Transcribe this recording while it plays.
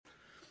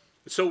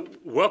So,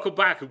 welcome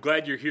back. I'm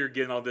glad you're here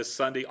again on this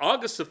Sunday,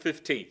 August the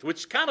 15th, which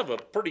is kind of a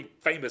pretty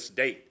famous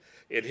date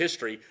in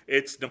history.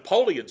 It's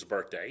Napoleon's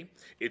birthday,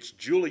 it's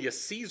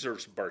Julius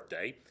Caesar's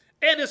birthday,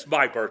 and it's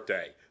my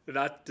birthday.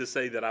 Not to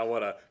say that I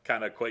want to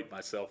kind of equate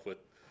myself with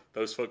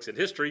those folks in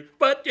history,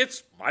 but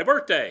it's my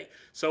birthday.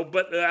 So,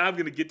 but I'm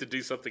going to get to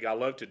do something I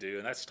love to do,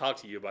 and that's talk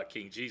to you about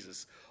King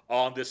Jesus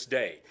on this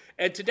day.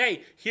 And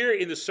today, here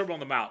in the Sermon on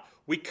the Mount,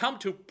 we come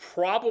to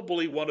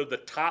probably one of the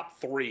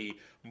top three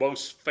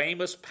most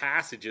famous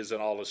passages in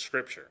all of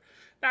Scripture.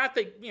 Now, I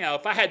think,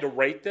 if I had to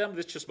rate them,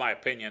 that's just my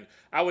opinion,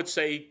 I would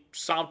say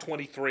Psalm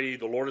 23,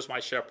 the Lord is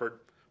my shepherd,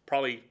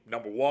 probably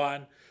number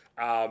one.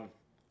 John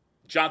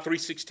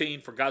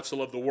 3:16, for God so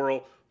loved the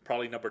world,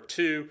 probably number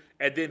two.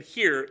 And then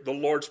here, the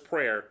Lord's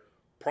Prayer,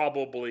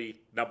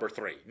 probably number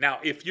three. Now,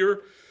 if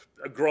you're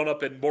grown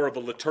up in more of a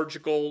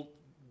liturgical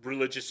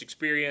religious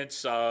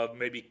experience,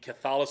 maybe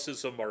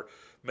Catholicism or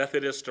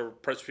Methodist or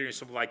Presbyterian,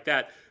 something like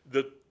that,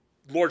 the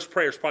Lord's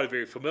Prayer is probably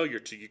very familiar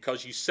to you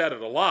because you said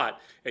it a lot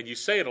and you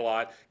say it a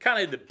lot. Kind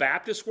of in the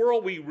Baptist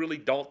world, we really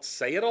don't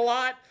say it a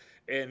lot.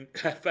 And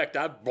in fact,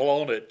 I've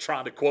blown it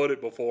trying to quote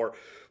it before,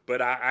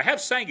 but I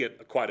have sang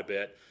it quite a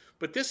bit.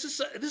 But this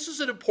is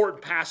an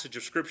important passage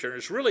of Scripture, and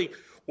it's really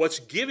what's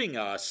giving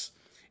us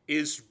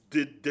is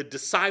the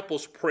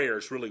disciples' prayer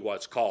is really what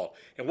it's called.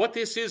 And what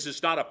this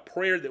is not a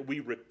prayer that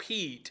we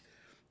repeat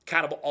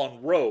kind of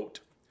en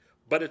rote,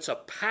 but it's a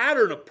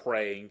pattern of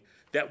praying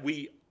that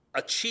we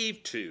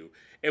achieve to.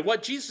 And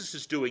what Jesus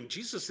is doing,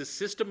 Jesus is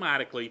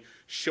systematically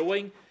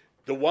showing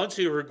the ones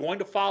who are going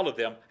to follow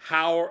them,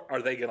 how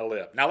are they going to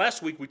live? Now,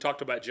 last week we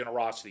talked about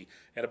generosity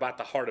and about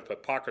the heart of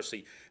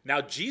hypocrisy. Now,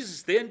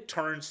 Jesus then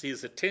turns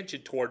his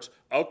attention towards,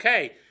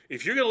 okay,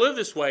 if you're going to live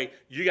this way,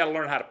 you got to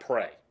learn how to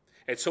pray.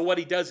 And so what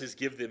he does is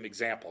give them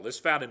example. This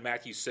is found in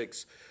Matthew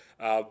 6,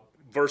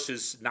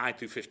 verses 9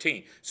 through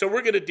 15. So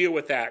we're going to deal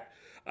with that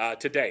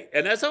today.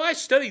 And as I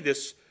study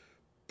this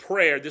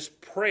prayer,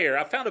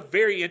 I found a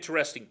very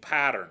interesting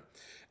pattern.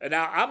 And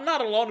now, I'm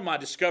not alone in my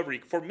discovery.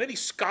 For many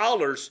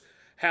scholars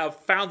have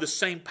found the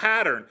same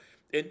pattern.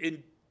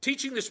 In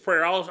teaching this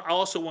prayer, I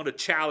also want to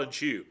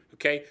challenge you,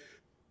 okay,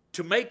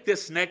 to make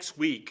this next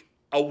week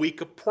a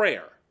week of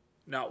prayer.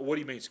 Now, what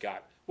do you mean,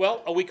 Scott?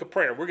 Well, a week of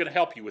prayer. We're going to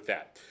help you with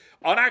that.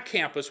 On our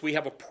campus, we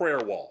have a prayer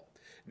wall.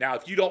 Now,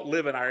 if you don't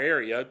live in our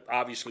area,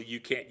 obviously you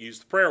can't use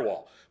the prayer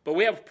wall. But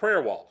we have a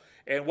prayer wall.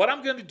 And what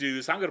I'm going to do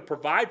is I'm going to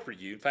provide for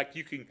you. In fact,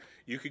 you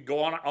can go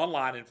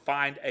online and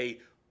find a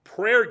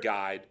prayer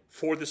guide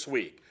for this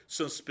week.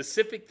 Some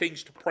specific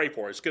things to pray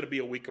for. It's going to be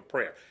a week of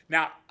prayer.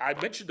 Now, I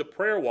mentioned the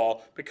prayer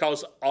wall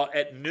because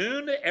at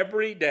noon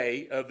every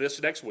day of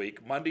this next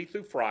week, Monday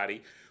through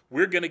Friday,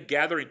 we're going to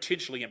gather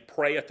intentionally and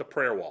pray at the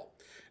prayer wall.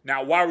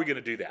 Now, why are we going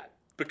to do that?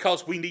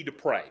 Because we need to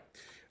pray.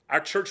 Our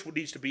church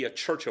needs to be a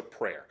church of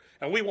prayer,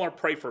 and we want to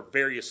pray for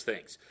various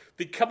things.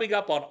 Then coming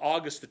up on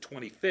August the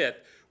 25th,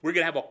 we're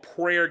going to have a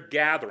prayer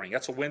gathering.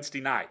 That's a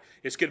Wednesday night.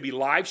 It's going to be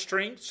live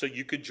streamed, so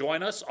you could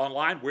join us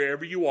online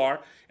wherever you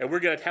are, and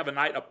we're going to have a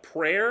night of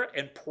prayer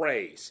and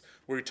praise.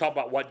 We're going to talk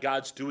about what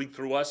God's doing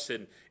through us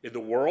in the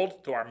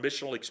world, through our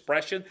missional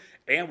expression,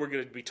 and we're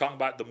going to be talking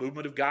about the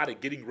movement of God and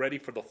getting ready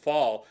for the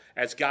fall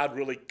as God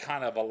really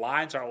kind of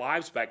aligns our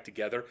lives back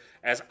together,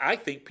 as I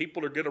think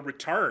people are going to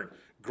return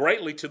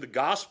greatly to the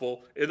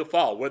gospel in the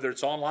fall, whether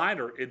it's online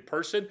or in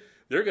person.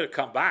 They're going to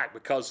come back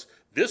because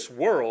this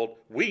world,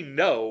 we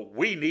know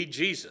we need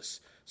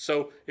Jesus.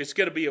 So it's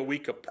going to be a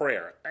week of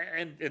prayer.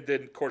 And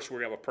then, of course, we're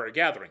going to have a prayer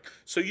gathering.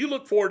 So you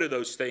look forward to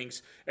those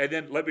things. And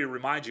then let me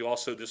remind you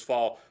also this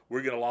fall,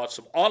 we're going to launch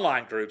some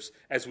online groups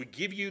as we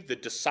give you the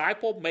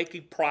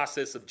disciple-making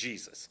process of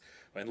Jesus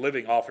and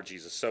living off of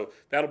Jesus. So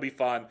that'll be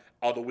fun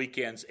on the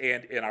weekends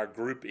and in our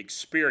group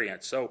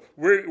experience. So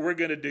we're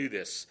going to do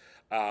this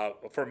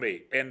for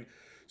me. And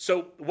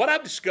so what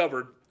I've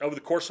discovered over the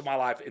course of my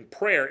life in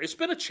prayer, it's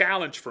been a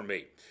challenge for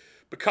me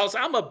because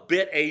I'm a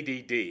bit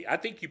ADD. I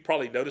think you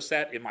probably noticed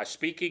that in my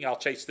speaking. I'll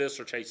chase this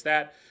or chase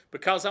that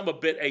because I'm a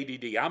bit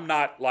ADD. I'm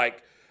not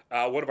like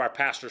one of our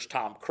pastors,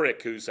 Tom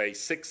Crick, who's a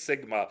Six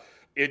Sigma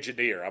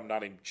engineer. I'm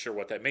not even sure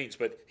what that means,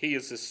 but he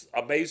is this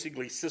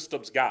amazingly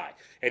systems guy,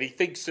 and he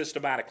thinks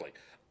systematically.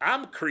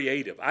 I'm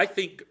creative. I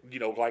think,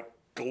 like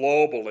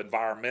global,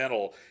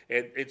 environmental,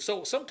 and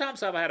so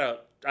sometimes I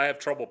have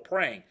trouble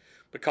praying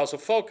because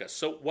of focus.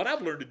 So what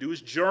I've learned to do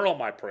is journal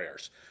my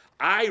prayers.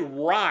 I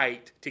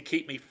write to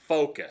keep me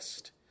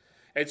focused.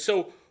 And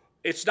so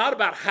it's not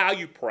about how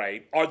you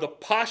pray or the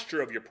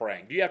posture of your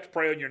praying. Do you have to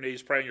pray on your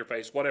knees, pray on your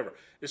face, whatever?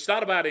 It's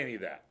not about any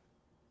of that.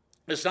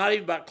 It's not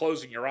even about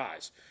closing your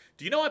eyes.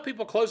 Do you know why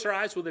people close their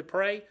eyes when they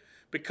pray?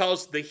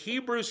 Because the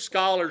Hebrew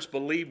scholars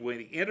believed when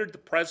he entered the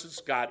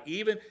presence of God,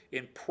 even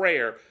in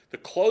prayer, the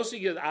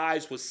closing of the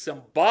eyes was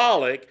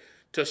symbolic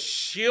to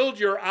shield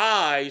your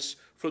eyes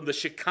from the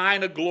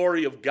Shekinah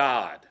glory of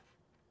God.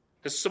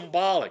 It's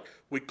symbolic.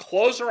 We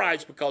close our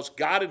eyes because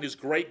God in his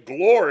great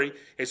glory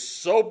is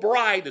so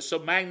bright and so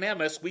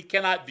magnanimous, we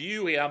cannot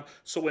view him.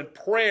 So in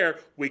prayer,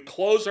 we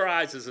close our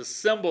eyes as a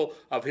symbol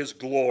of his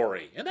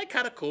glory. Isn't that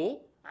kind of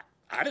cool?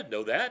 I didn't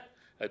know that.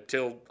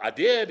 until I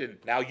did, and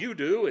now you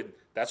do, and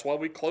that's why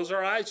we close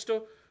our eyes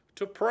to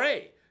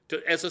pray,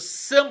 as a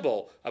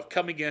symbol of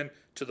coming in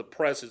to the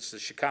presence, the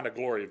Shekinah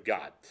glory of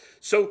God.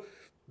 So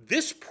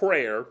this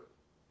prayer,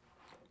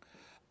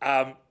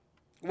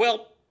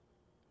 well,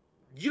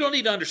 you don't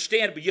need to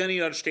understand it, but you need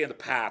to understand the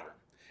pattern.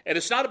 And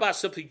it's not about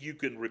something you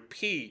can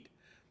repeat,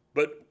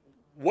 but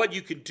what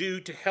you can do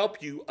to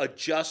help you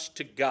adjust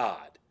to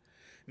God.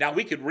 Now,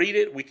 we can read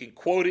it, we can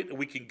quote it, and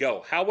we can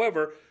go.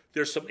 However,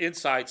 there's some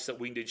insights that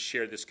we need to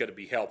share that's going to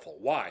be helpful.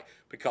 Why?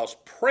 Because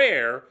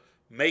prayer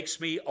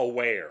makes me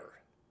aware.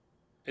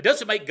 It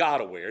doesn't make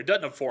God aware. It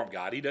doesn't inform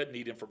God. He doesn't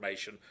need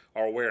information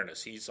or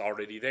awareness. He's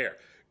already there.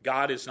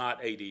 God is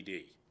not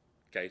ADD.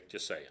 Okay,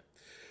 just saying.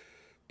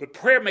 But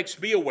prayer makes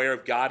me aware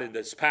of God in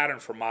this pattern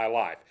for my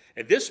life.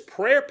 And this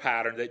prayer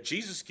pattern that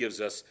Jesus gives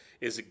us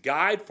is a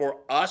guide for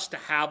us to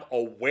have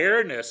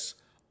awareness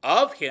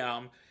of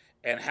Him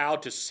and how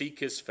to seek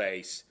His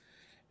face.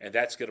 And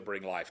that's going to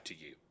bring life to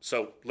you.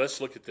 So let's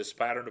look at this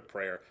pattern of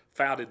prayer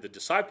found in the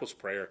disciples'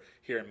 prayer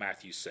here in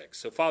Matthew 6.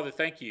 So Father,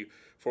 thank you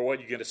for what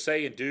you're going to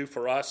say and do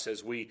for us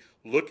as we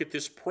look at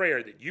this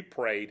prayer that you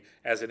prayed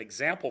as an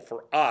example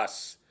for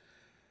us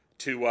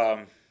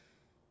to,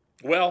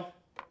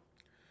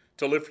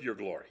 to live for your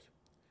glory.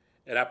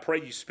 And I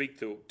pray you speak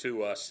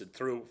to us and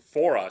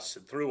for us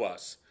and through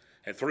us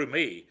and through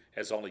me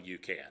as only you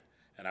can.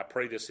 And I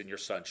pray this in your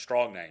Son's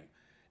strong name.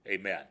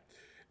 Amen.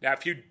 Now,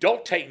 if you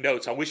don't take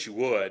notes, I wish you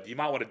would. You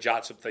might want to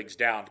jot some things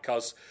down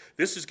because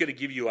this is going to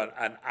give you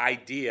an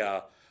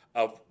idea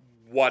of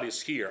what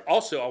is here.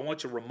 Also, I want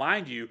to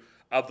remind you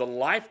of the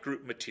life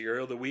group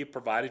material that we have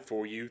provided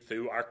for you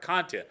through our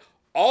content.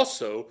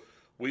 Also,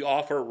 we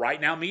offer Right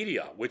Now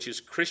Media, which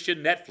is Christian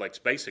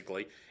Netflix,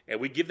 basically,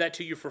 and we give that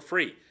to you for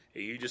free.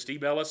 You just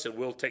email us, and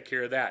we'll take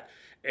care of that.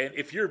 And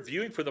if you're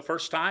viewing for the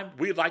first time,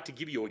 we'd like to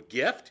give you a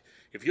gift.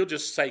 If you'll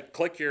just say,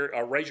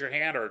 raise your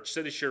hand or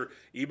send us your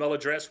email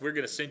address, we're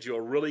going to send you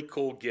a really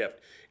cool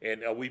gift.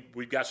 And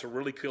we've got some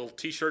really cool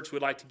T-shirts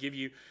we'd like to give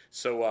you.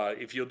 So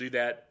if you'll do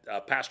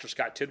that, Pastor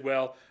Scott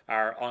Tidwell,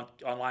 our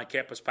online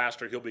campus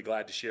pastor, he'll be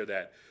glad to share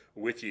that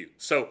with you.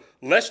 So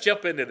let's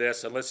jump into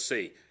this and let's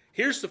see.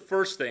 Here's the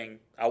first thing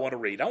I want to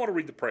read. I want to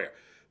read the prayer.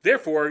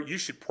 Therefore, you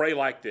should pray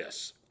like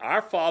this.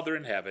 Our Father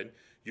in heaven,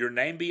 your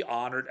name be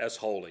honored as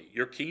holy.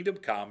 Your kingdom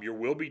come, your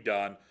will be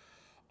done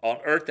on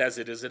earth as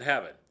it is in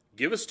heaven.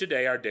 Give us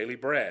today our daily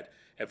bread,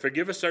 and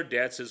forgive us our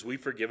debts as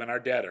we've forgiven our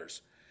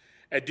debtors.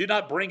 And do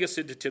not bring us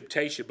into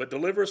temptation, but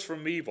deliver us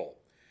from evil.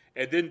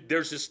 And then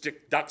there's this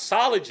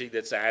doxology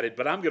that's added,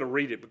 but I'm going to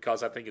read it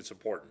because I think it's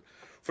important.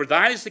 For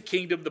thine is the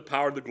kingdom, the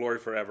power, and the glory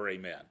forever.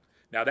 Amen.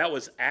 Now that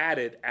was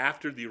added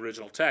after the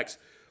original text,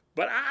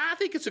 but I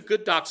think it's a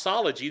good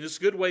doxology, and it's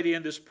a good way to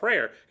end this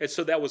prayer. And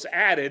so that was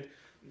added,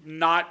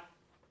 not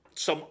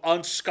some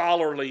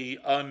unscholarly,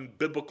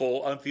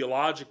 unbiblical,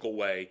 untheological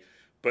way,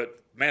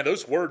 but man,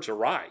 those words are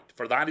right.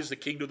 For thine is the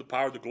kingdom, the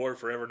power, the glory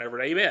forever and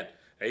ever. Amen.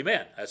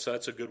 Amen. So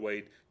that's a good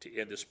way to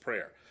end this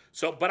prayer.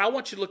 So, but I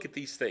want you to look at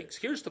these things.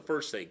 Here's the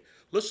first thing.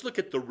 Let's look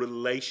at the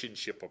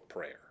relationship of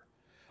prayer.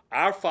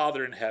 Our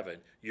Father in heaven,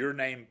 your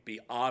name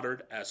be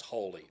honored as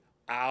holy.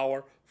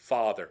 Our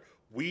Father.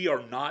 We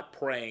are not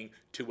praying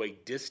to a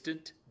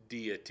distant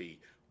deity.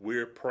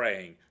 We're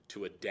praying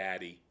to a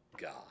daddy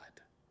God.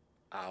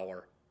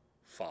 Our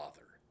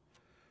Father.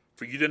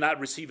 For you did not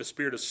receive a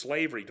spirit of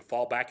slavery to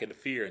fall back into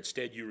fear.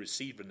 Instead, you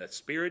received the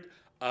spirit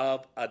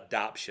of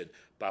adoption,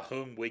 by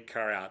whom we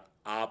cry out,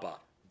 Abba,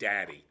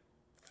 Daddy,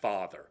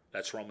 Father.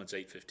 That's Romans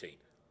 8:15.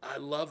 I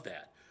love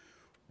that.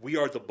 We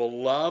are the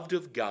beloved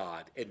of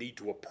God and need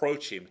to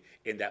approach Him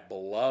in that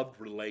beloved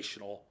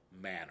relational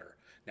manner.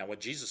 Now, when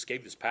Jesus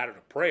gave this pattern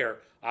of prayer,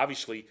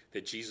 obviously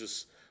that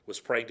Jesus was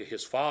praying to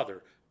His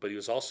Father, but He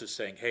was also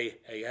saying,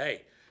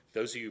 hey,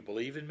 those of you who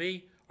believe in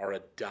me are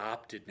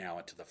adopted now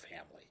into the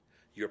family.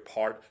 You're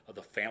part of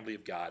the family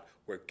of God,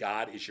 where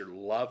God is your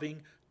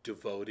loving,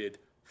 devoted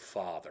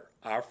Father.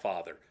 Our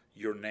Father,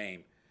 your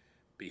name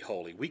be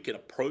holy. We can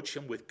approach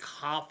Him with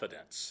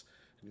confidence,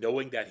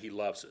 knowing that He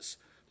loves us.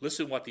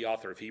 Listen to what the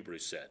author of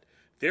Hebrews said.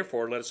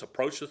 Therefore, let us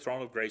approach the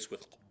throne of grace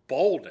with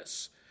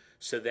boldness,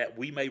 so that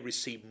we may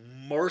receive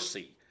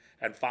mercy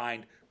and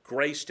find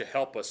grace to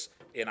help us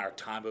in our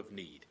time of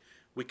need.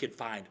 We can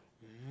find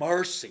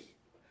mercy,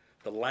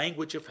 the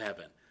language of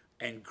heaven,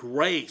 and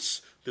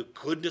grace, the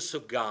goodness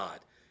of God,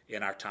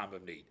 in our time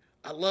of need.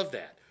 I love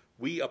that.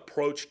 We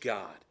approach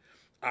God.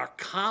 Our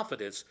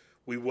confidence,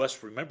 we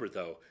must remember,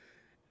 though,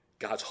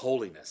 God's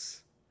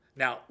holiness.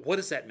 Now, what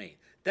does that mean?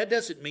 That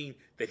doesn't mean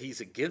that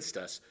He's against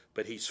us,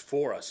 but He's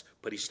for us,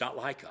 but He's not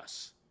like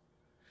us.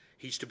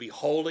 He's to be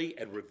holy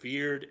and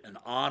revered and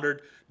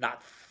honored,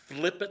 not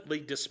flippantly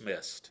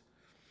dismissed.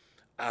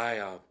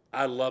 I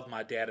love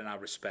my dad and I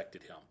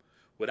respected him.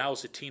 When I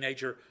was a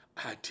teenager,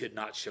 I did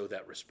not show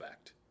that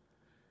respect.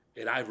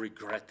 And I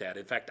regret that.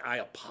 In fact, I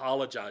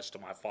apologize to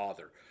my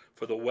father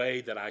for the way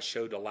that I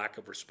showed a lack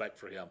of respect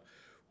for him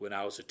when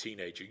I was a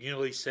teenager. You know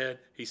what he said?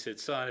 He said,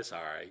 son, it's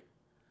all right.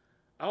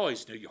 I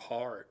always knew your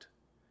heart.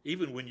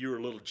 Even when you were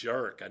a little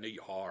jerk, I knew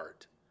your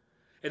heart.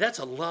 And that's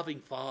a loving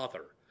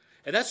father.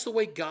 And that's the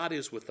way God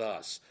is with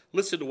us.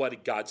 Listen to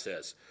what God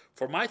says.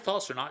 For my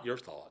thoughts are not your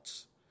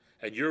thoughts,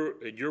 and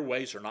your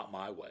ways are not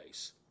my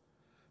ways.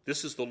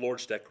 This is the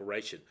Lord's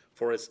declaration.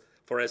 For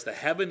as the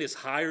heaven is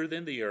higher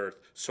than the earth,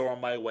 so are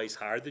my ways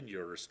higher than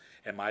yours,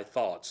 and my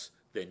thoughts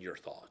than your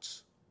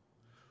thoughts.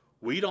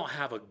 We don't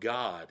have a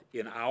God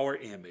in our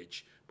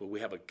image, but we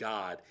have a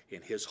God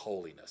in his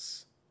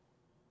holiness.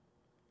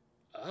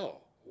 Oh,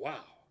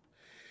 wow.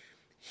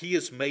 He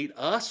has made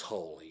us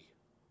holy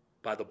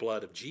by the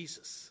blood of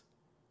Jesus.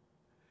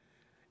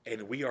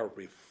 And we are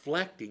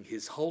reflecting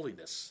his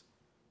holiness.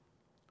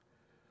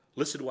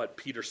 Listen to what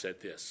Peter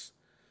said this.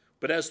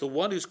 But as the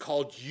one who's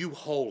called you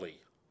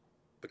holy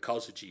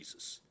because of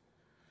Jesus,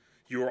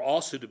 you are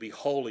also to be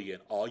holy in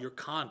all your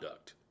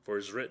conduct, for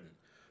it is written,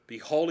 be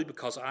holy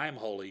because I am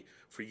holy,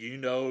 for you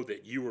know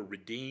that you were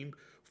redeemed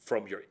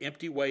from your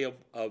empty way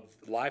of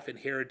life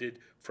inherited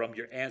from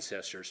your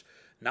ancestors,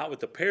 not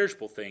with the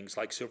perishable things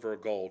like silver or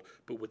gold,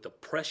 but with the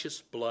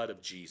precious blood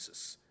of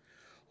Jesus,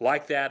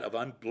 like that of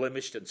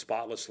unblemished and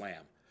spotless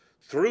lamb.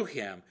 Through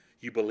him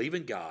you believe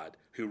in God,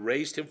 who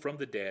raised him from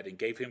the dead and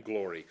gave him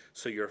glory,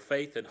 so your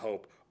faith and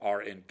hope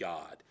are in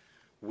God.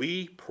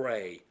 We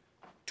pray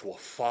to a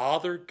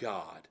Father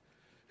God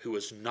who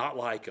is not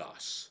like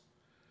us,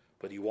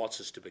 but he wants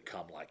us to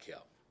become like him.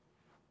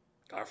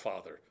 Our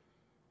Father,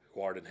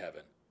 who art in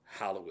heaven,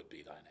 hallowed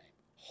be thy name.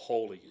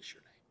 Holy is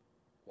your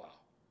name. Wow.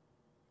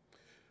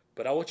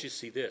 But I want you to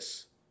see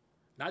this.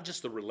 Not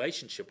just the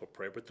relationship of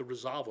prayer, but the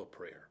resolve of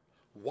prayer.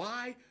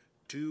 Why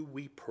do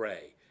we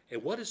pray?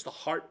 And what is the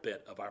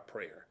heartbeat of our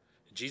prayer?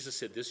 Jesus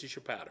said, this is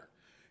your pattern.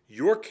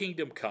 Your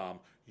kingdom come,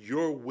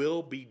 your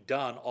will be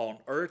done on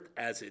earth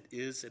as it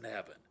is in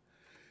heaven.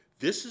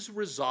 This is the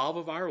resolve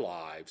of our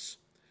lives,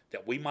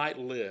 that we might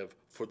live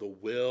for the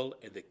will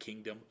and the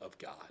kingdom of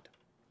God.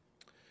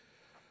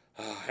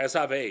 As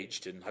I've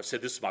aged, and I've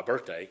said this is my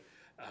birthday,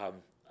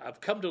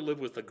 I've come to live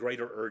with a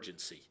greater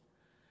urgency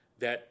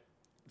that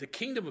the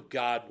kingdom of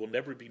God will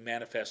never be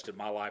manifest in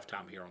my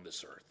lifetime here on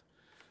this earth.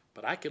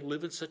 But I can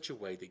live in such a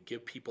way that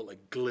give people a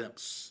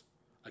glimpse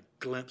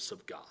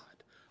of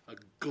God, a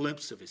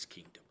glimpse of his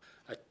kingdom,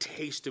 a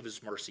taste of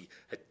his mercy,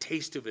 a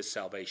taste of his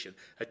salvation,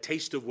 a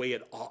taste of the way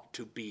it ought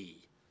to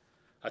be.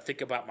 I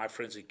think about my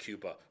friends in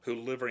Cuba who are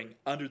living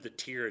under the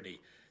tyranny.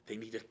 They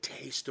need a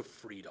taste of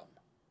freedom.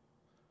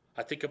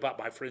 I think about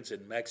my friends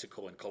in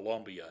Mexico and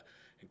Colombia,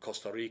 in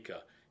Costa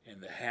Rica, in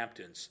the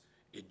Hamptons,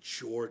 in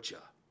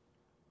Georgia,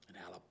 in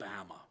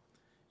Alabama,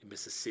 in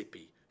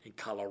Mississippi, in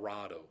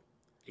Colorado,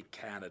 in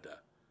Canada,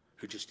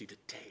 who just need a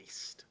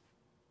taste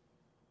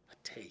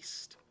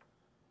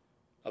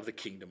of the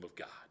kingdom of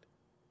God.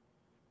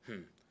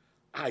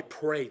 I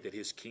pray that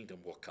his kingdom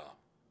will come.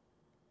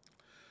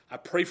 I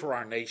pray for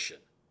our nation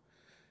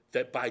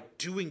that by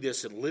doing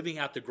this and living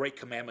out the great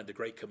commandment, the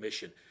great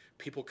commission,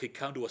 people could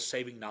come to a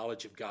saving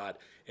knowledge of God,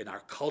 and our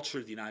culture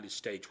of the United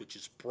States, which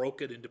is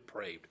broken and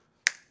depraved,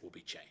 will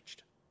be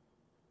changed.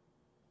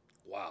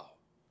 Wow.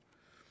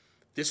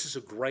 This is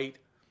a great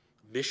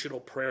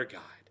missional prayer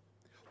guide.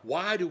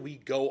 Why do we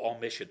go on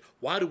mission?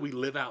 Why do we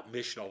live out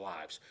missional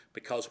lives?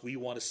 Because we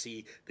want to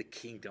see the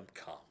kingdom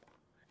come.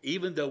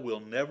 Even though we'll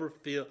never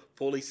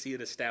fully see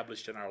it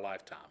established in our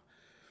lifetime,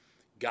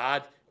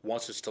 God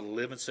wants us to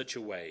live in such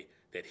a way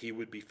that he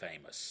would be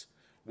famous.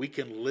 We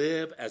can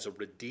live as a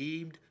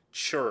redeemed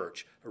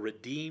church, a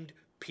redeemed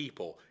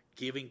people,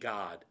 giving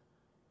God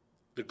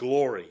the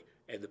glory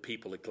and the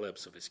people a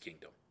glimpse of his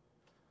kingdom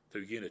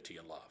through unity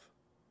and love.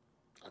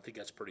 I think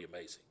that's pretty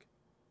amazing.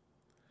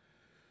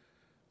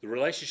 The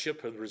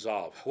relationship and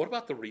resolve. What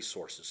about the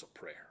resources of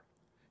prayer?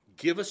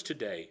 Give us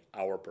today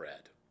our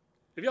bread.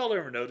 Have y'all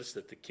ever noticed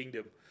that the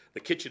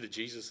kitchen of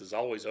Jesus is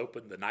always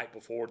open the night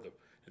before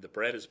the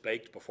bread is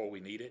baked before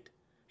we need it?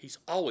 He's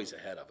always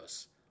ahead of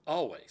us.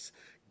 Always.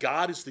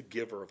 God is the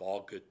giver of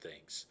all good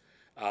things.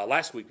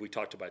 Last week we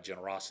talked about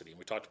generosity, and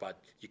we talked about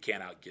you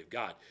can't outgive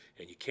God,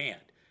 and you can't.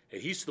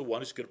 And he's the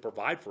one who's going to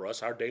provide for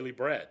us our daily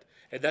bread.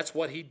 And that's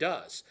what he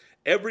does.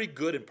 Every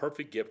good and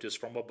perfect gift is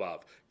from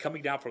above,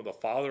 coming down from the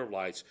Father of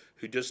lights,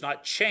 who does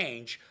not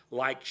change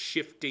like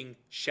shifting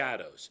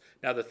shadows.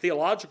 Now, the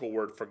theological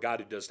word for God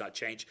who does not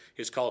change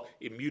is called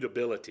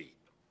immutability.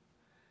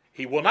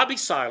 He will not be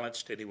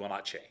silenced, and he will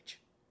not change.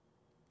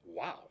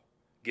 Wow.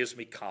 Gives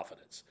me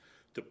confidence.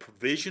 The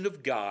provision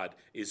of God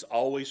is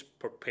always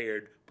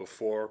prepared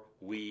before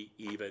we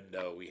even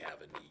know we have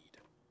a need.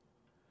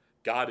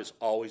 God is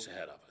always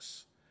ahead of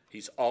us.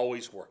 He's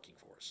always working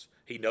for us.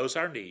 He knows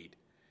our need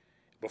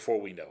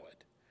before we know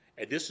it.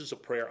 And this is a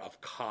prayer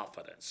of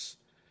confidence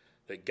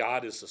that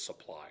God is the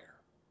supplier.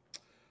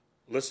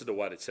 Listen to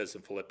what it says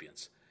in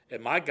Philippians.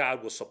 And my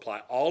God will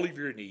supply all of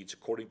your needs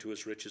according to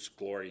his richest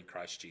glory in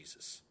Christ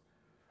Jesus.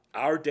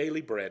 Our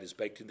daily bread is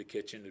baked in the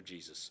kitchen of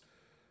Jesus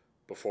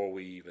before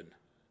we even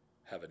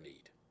have a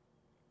need.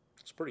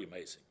 It's pretty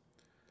amazing.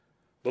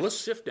 But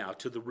let's shift now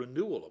to the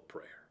renewal of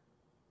prayer.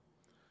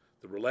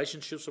 The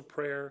relationships of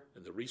prayer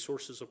and the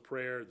resources of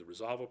prayer, the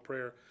resolve of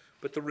prayer,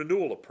 but the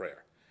renewal of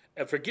prayer.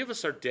 And forgive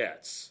us our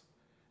debts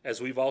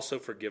as we've also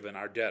forgiven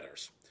our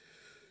debtors.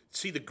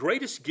 See, the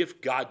greatest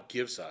gift God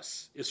gives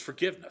us is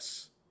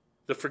forgiveness,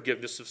 the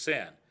forgiveness of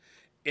sin.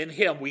 In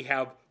him we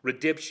have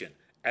redemption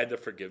and the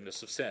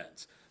forgiveness of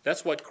sins.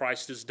 That's what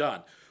Christ has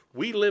done.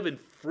 We live in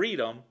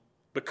freedom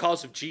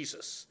because of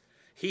Jesus.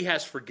 He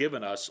has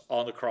forgiven us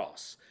on the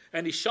cross.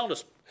 And he's shown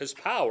us his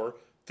power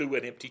through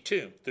an empty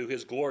tomb, through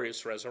his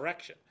glorious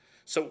resurrection.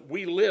 So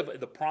we live in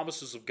the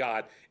promises of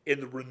God, in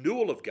the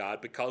renewal of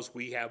God, because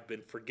we have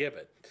been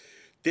forgiven.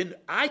 Then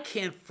I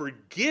can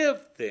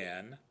forgive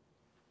then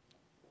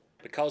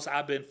because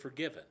I've been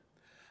forgiven.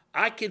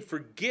 I can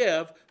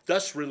forgive,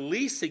 thus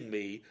releasing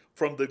me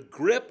from the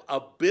grip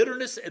of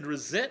bitterness and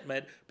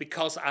resentment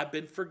because I've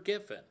been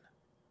forgiven.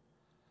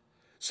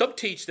 Some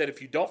teach that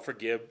if you don't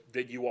forgive,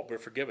 then you won't be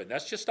forgiven.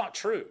 That's just not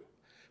true.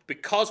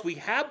 Because we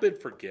have been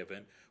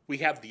forgiven, we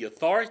have the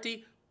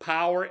authority,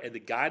 power, and the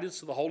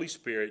guidance of the Holy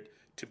Spirit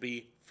to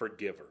be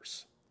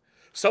forgivers.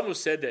 Some have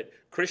said that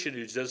a Christian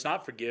who does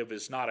not forgive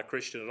is not a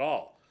Christian at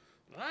all.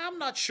 I'm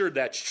not sure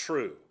that's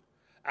true.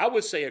 I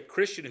would say a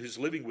Christian who's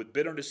living with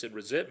bitterness and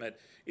resentment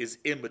is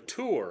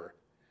immature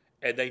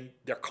and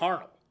they're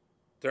carnal.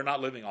 They're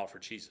not living all for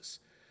Jesus.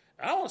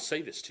 And I want to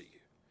say this to you.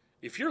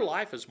 If your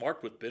life is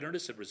marked with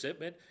bitterness and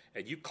resentment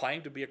and you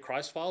claim to be a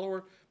Christ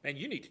follower, man,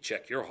 you need to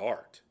check your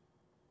heart.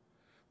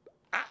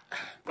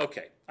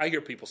 I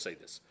hear people say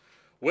this.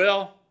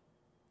 Well,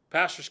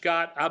 Pastor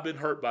Scott, I've been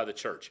hurt by the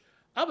church.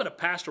 I've been a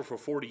pastor for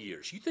 40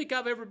 years. You think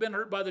I've ever been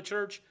hurt by the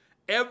church?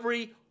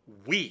 Every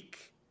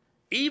week.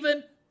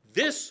 Even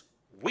this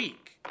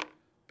week.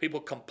 People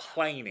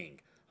complaining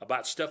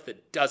about stuff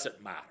that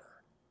doesn't matter.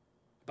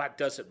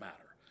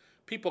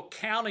 People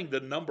counting the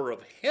number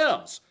of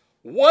hymns,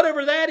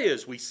 whatever that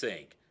is we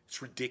sing.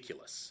 It's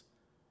ridiculous.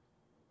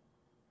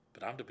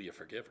 But I'm to be a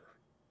forgiver.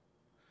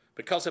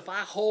 Because if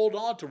I hold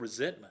on to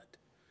resentment,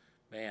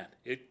 man,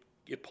 it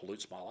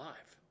pollutes my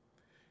life.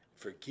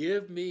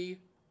 Forgive me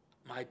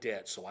my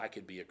debt so I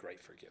can be a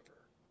great forgiver.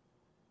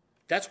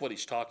 That's what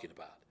he's talking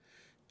about.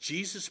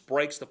 Jesus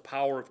breaks the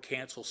power of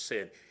cancel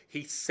sin.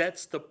 He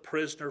sets the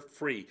prisoner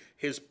free.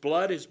 His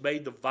blood has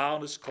made the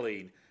vileness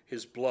clean.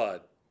 His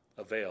blood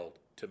availed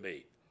to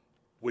me.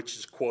 Which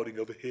is quoting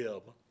of a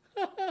hymn.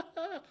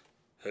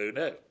 Who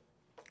knew?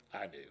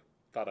 I knew.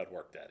 Thought I'd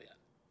work that in.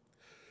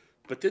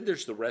 But then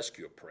there's the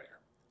rescue of prayer.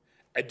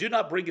 And do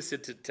not bring us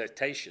into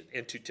temptation,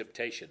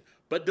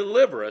 but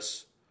deliver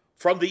us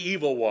from the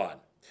evil one.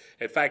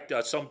 In fact,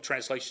 some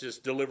translations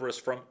deliver us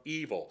from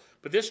evil.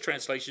 But this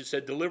translation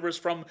said deliver us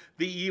from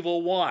the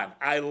evil one.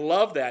 I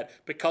love that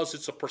because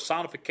it's a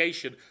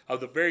personification of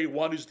the very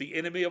one who's the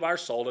enemy of our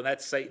soul, and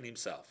that's Satan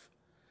himself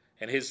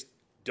and his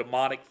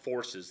demonic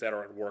forces that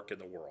are at work in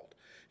the world.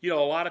 You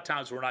know, a lot of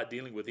times we're not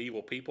dealing with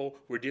evil people.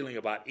 We're dealing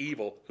about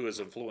evil who has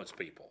influenced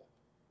people.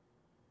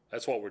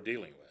 That's what we're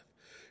dealing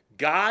with.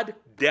 God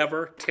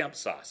never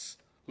tempts us.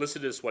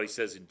 Listen to this, what he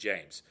says in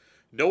James.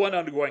 No one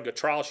undergoing a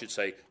trial should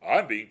say,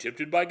 I'm being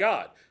tempted by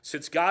God.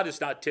 Since God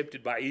is not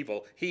tempted by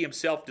evil, he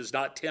himself does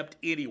not tempt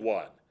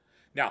anyone.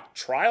 Now,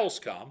 trials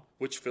come,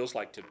 which feels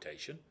like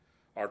temptation,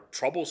 or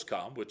troubles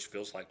come, which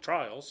feels like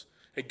trials,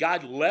 and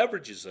God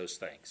leverages those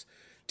things.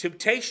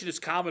 Temptation is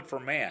common for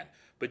man,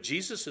 but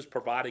Jesus is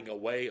providing a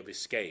way of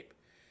escape.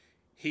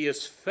 He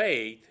is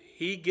faith,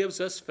 he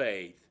gives us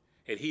faith,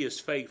 and he is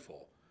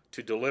faithful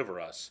to deliver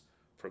us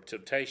from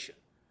temptation.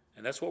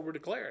 And that's what we're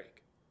declaring.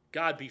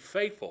 God, be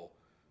faithful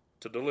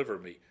to deliver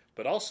me,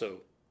 but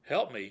also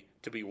help me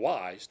to be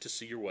wise to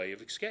see your way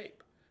of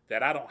escape,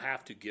 that I don't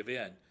have to give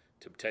in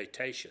to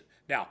temptation.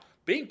 Now,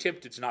 being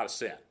tempted is not a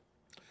sin.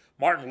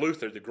 Martin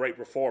Luther, the great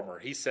reformer,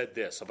 he said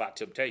this about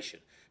temptation.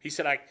 He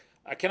said,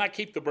 I cannot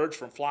keep the birds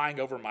from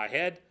flying over my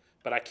head,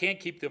 but I can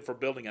keep them from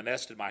building a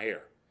nest in my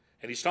hair.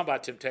 And he's talking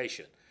about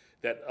temptation,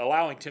 that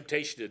allowing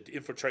temptation to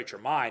infiltrate your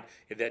mind,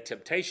 and that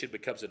temptation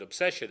becomes an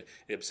obsession,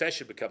 and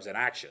obsession becomes an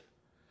action.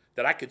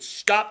 That I could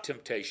stop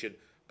temptation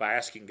by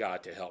asking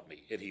God to help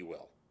me, and he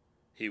will.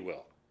 He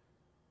will.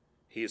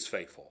 He is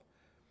faithful.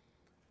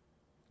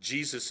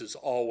 Jesus is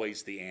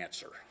always the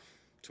answer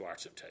to our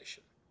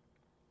temptation.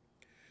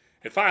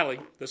 And finally,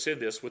 let's end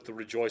this with the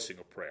rejoicing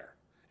of prayer.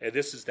 And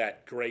this is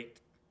that great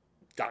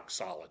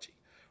doxology.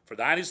 For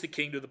thine is the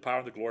kingdom, the power,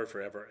 and the glory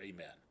forever.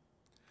 Amen.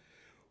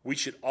 We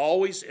should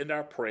always end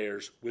our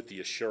prayers with the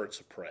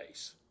assurance of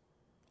praise.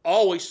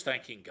 Always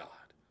thanking God.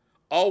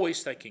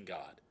 Always thanking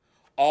God.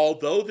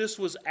 Although this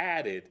was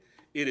added,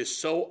 it is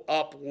so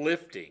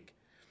uplifting.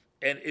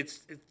 And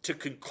it's to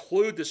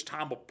conclude this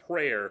time of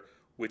prayer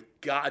with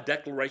God, a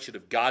declaration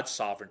of God's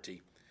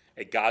sovereignty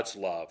and God's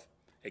love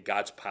and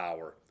God's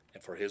power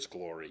and for his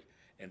glory.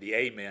 And the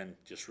amen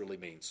just really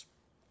means,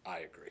 I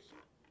agree.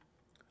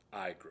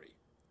 I agree.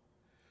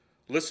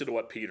 Listen to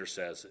what Peter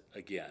says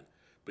again.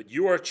 But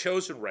you are a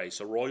chosen race,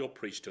 a royal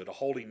priesthood, a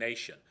holy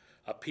nation,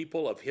 a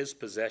people of his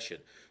possession,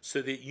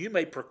 so that you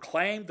may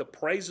proclaim the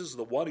praises of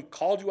the one who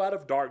called you out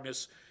of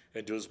darkness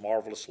into his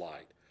marvelous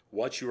light.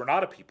 Once you were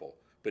not a people,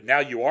 but now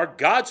you are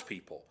God's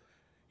people.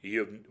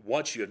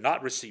 Once you have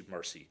not received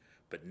mercy,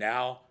 but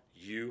now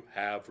you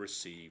have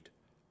received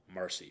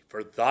mercy.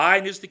 For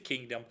thine is the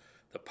kingdom,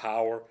 the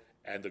power,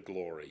 and the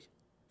glory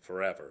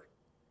forever.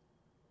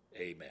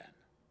 Amen.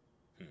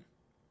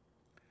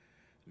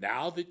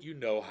 Now that you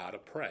know how to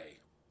pray,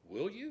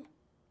 will you?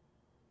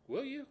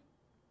 Will you?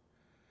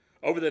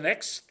 Over the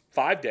next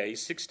 5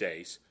 days, 6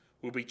 days,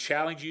 we'll be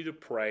challenging you to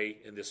pray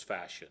in this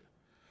fashion.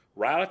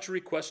 Write out your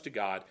request to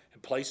God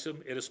and place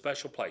them in a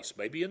special place,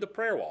 maybe in the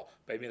prayer wall,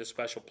 maybe in a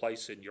special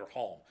place in your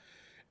home.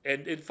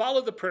 And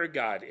follow the prayer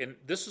guide. And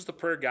this is the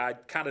prayer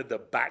guide, kind of the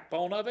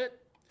backbone of it.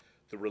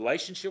 The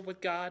relationship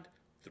with God,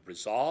 the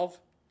resolve,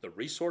 the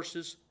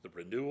resources, the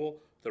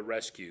renewal, the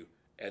rescue,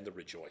 and the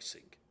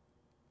rejoicing.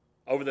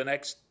 Over the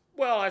next,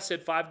 I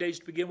said 5 days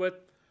to begin with.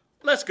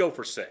 Let's go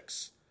for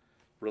 6.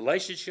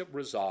 Relationship,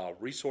 resolve,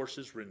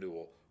 resources,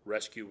 renewal,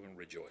 rescue, and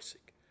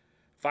rejoicing.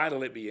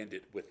 Finally, let me end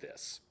it with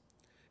this.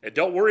 And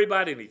don't worry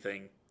about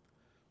anything,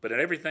 but in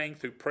everything,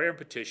 through prayer and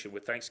petition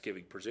with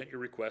thanksgiving, present your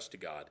requests to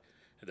God,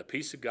 and the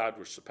peace of God,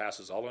 which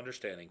surpasses all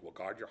understanding, will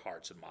guard your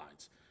hearts and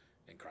minds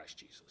in Christ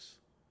Jesus.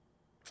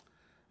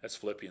 That's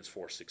Philippians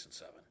 4, 6, and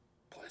 7.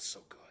 Boy, that's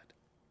so good.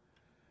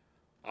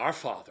 Our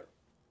Father,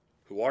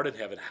 who art in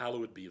heaven,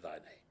 hallowed be thy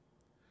name.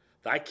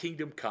 Thy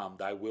kingdom come,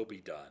 thy will be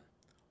done,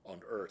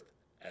 on earth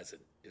as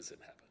it is in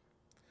heaven.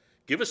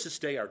 Give us this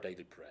day our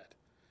daily bread,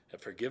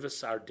 and forgive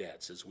us our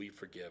debts as we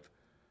forgive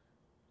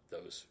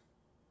those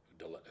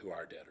who are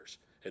our debtors.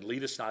 And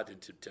lead us not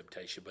into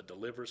temptation, but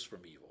deliver us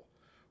from evil.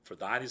 For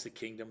thine is the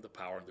kingdom, the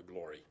power, and the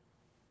glory,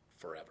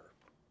 forever.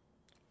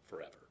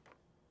 Forever.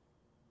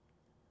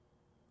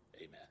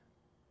 Amen.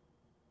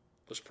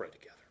 Let's pray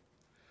together.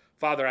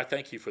 Father, I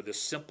thank you for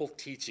this simple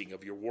teaching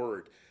of your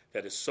word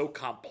that is so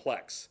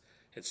complex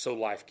and so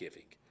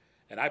life-giving.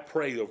 And I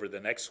pray over the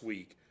next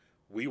week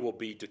we will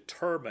be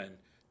determined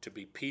to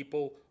be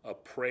people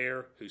of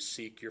prayer who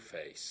seek your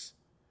face.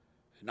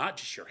 Not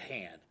just your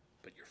hand,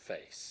 but your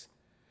face.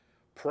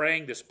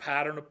 Praying this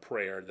pattern of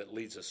prayer that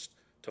leads us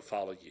to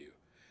follow you.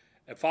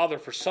 And Father,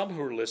 for some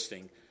who are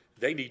listening,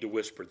 they need to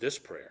whisper this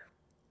prayer.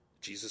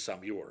 Jesus,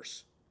 I'm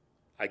yours.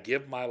 I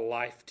give my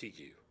life to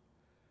you.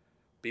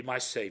 Be my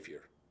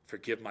Savior.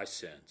 Forgive my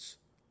sins.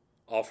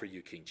 All for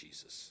you, King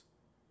Jesus.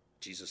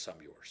 Jesus,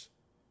 I'm yours.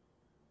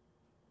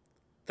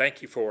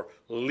 Thank you for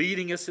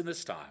leading us in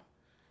this time.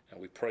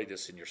 And we pray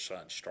this in your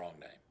Son's strong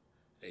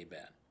name.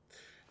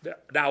 Amen.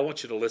 Now I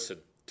want you to listen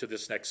to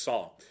this next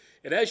song.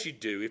 And as you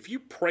do, if you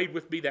prayed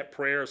with me that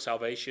prayer of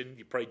salvation,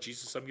 you prayed,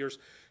 Jesus, I'm yours,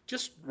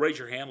 just raise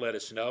your hand, let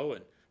us know,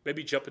 and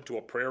maybe jump into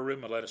a prayer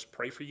room and let us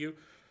pray for you.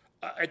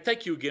 I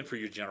thank you again for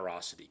your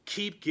generosity.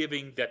 Keep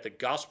giving that the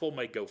gospel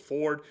may go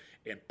forward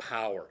in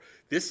power.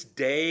 This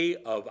day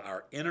of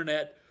our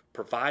internet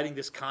providing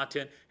this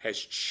content has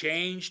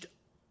changed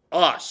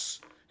us.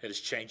 It is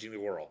changing the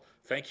world.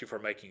 Thank you for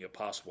making it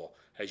possible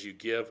as you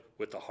give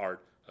with the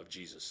heart of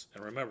Jesus.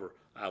 And remember,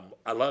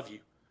 I love you,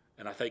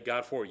 and I thank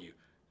God for you,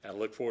 and I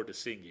look forward to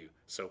seeing you.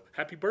 So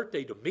happy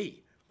birthday to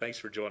me. Thanks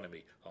for joining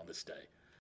me on this day.